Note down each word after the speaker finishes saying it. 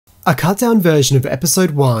A cut-down version of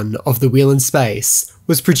episode 1 of The Wheel in Space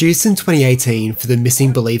was produced in 2018 for the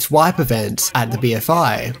Missing Beliefs Wipe event at the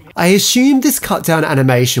BFI. I assume this cut-down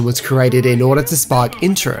animation was created in order to spark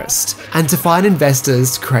interest, and to find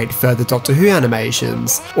investors to create further Doctor Who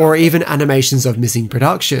animations, or even animations of missing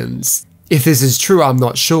productions. If this is true, I'm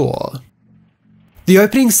not sure. The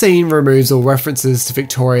opening scene removes all references to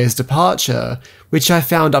Victoria's departure, which I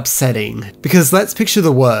found upsetting, because let's picture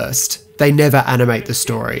the worst. They never animate the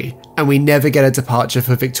story, and we never get a departure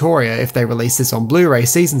for Victoria if they release this on Blu-ray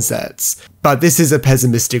season sets, but this is a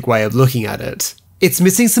pessimistic way of looking at it. It's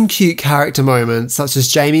missing some cute character moments such as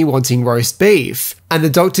Jamie wanting roast beef, and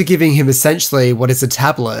the Doctor giving him essentially what is a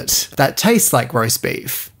tablet that tastes like roast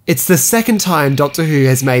beef. It's the second time Doctor Who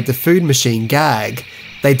has made the food machine gag.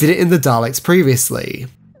 They did it in the Daleks previously.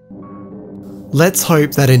 Let's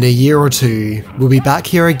hope that in a year or two, we'll be back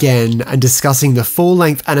here again and discussing the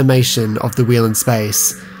full-length animation of The Wheel in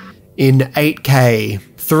Space in 8K,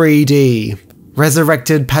 3D,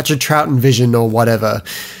 resurrected Patrick Troughton vision or whatever.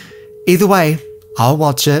 Either way, I'll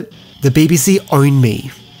watch it. The BBC own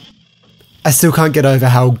me. I still can't get over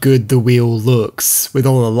how good The Wheel looks, with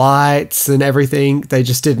all the lights and everything. They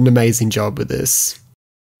just did an amazing job with this.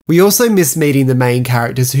 We also miss meeting the main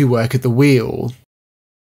characters who work at the wheel.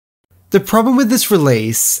 The problem with this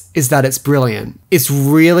release is that it's brilliant. It's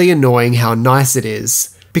really annoying how nice it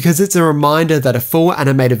is, because it's a reminder that a full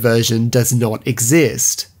animated version does not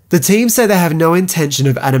exist. The team say they have no intention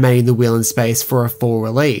of animating The Wheel in Space for a full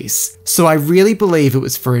release, so I really believe it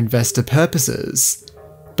was for investor purposes.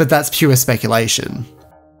 But that's pure speculation.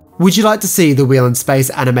 Would you like to see The Wheel in Space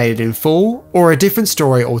animated in full, or a different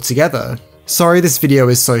story altogether? Sorry this video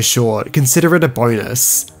is so short, consider it a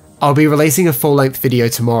bonus. I'll be releasing a full-length video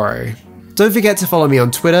tomorrow. Don't forget to follow me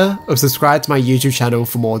on Twitter or subscribe to my YouTube channel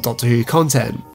for more Doctor Who content.